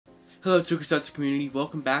Hello Tokusatsu community,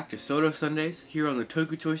 welcome back to SODO Sundays here on the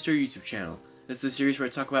Toku Toy Story YouTube channel. This is the series where I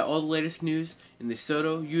talk about all the latest news in the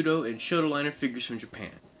SODO, YUDO, and SODO line of figures from Japan.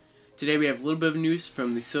 Today we have a little bit of news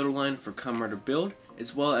from the SODO line for Build,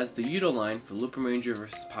 as well as the YUDO line for Lupinranger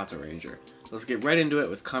VS Patoranger. Let's get right into it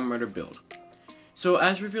with Build. So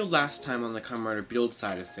as revealed last time on the Build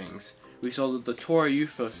side of things, we saw that the Tora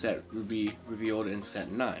UFO set would be revealed in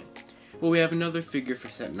set 9. Well, we have another figure for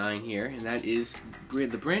set 9 here, and that is the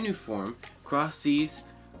brand new form, Cross Sea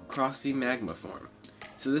Magma form.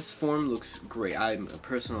 So this form looks great. I'm a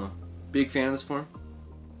personal big fan of this form.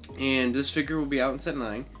 And this figure will be out in set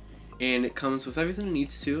 9, and it comes with everything it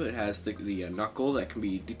needs to. It has the knuckle that can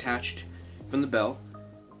be detached from the bell,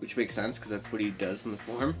 which makes sense because that's what he does in the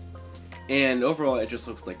form. And overall, it just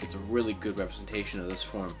looks like it's a really good representation of this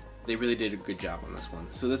form. They really did a good job on this one.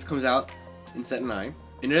 So this comes out in set 9.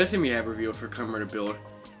 Another thing we have revealed for Build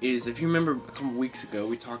is, if you remember a couple weeks ago,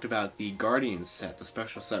 we talked about the Guardians set, the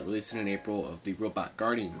special set released in April of the Robot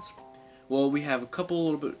Guardians. Well, we have a couple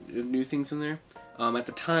little bit of new things in there. At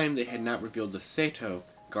the time, they had not revealed the SODO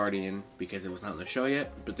Guardian because it was not in the show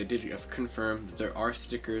yet, but they did confirm that there are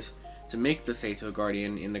stickers to make the SODO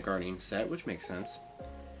Guardian in the Guardians set, which makes sense.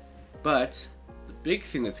 But the big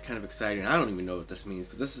thing that's kind of exciting, I don't even know what this means,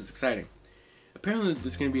 but this is exciting. Apparently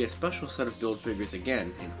there's going to be a special set of Build figures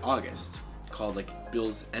again in August, called like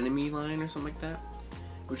Build's Enemy line or something like that,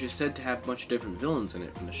 which is said to have a bunch of different villains in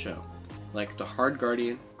it from the show. Like the Hard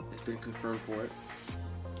Guardian has been confirmed for it,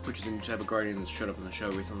 which is a new type of Guardian that showed up in the show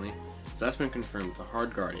recently. So that's been confirmed, the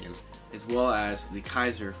Hard Guardian, as well as the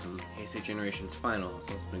Kaiser from Heisei Generation's Final has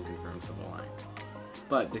also been confirmed for the line.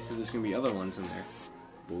 But they said there's going to be other ones in there,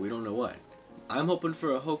 but we don't know what. I'm hoping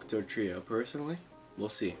for a Hokuto trio, personally. We'll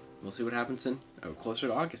see. We'll see what happens closer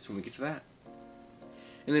to August when we get to that.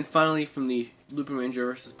 And then finally, from the Lupinranger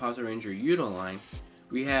vs Patoranger YUDO line,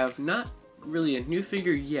 we have not really a new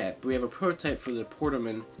figure yet, but we have a prototype for the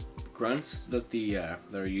Portaman grunts that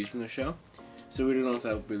are used in the show. So we don't know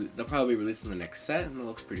if they'll probably be released in the next set, and that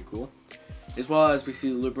looks pretty cool. As well as we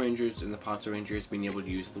see the Lupinrangers and the Patorangers being able to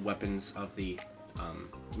use the weapons of the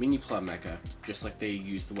mini plot mecha, just like they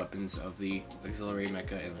use the weapons of the auxiliary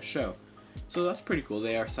mecha in the show. So that's pretty cool.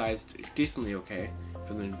 They are sized decently okay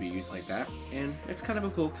for them to be used like that, and it's kind of a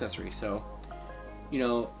cool accessory. So, you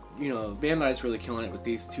know, Bandai's really killing it with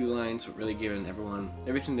these two lines, really giving everyone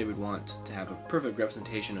everything they would want to have a perfect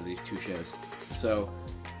representation of these two shows. So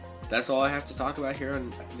that's all I have to talk about here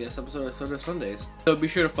on this episode of SODO Sundays. So be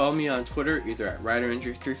sure to follow me on Twitter, either at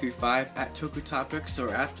Rider335, at Toku Topics,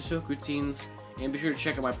 or at the Toku Teens, and be sure to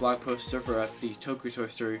check out my blog post over at the Toku Toy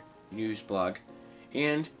Story News blog,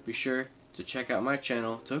 and be sure to check out my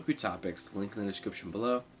channel, Toku Topics, link in the description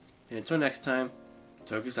below. And until next time,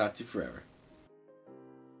 Tokusatsu forever.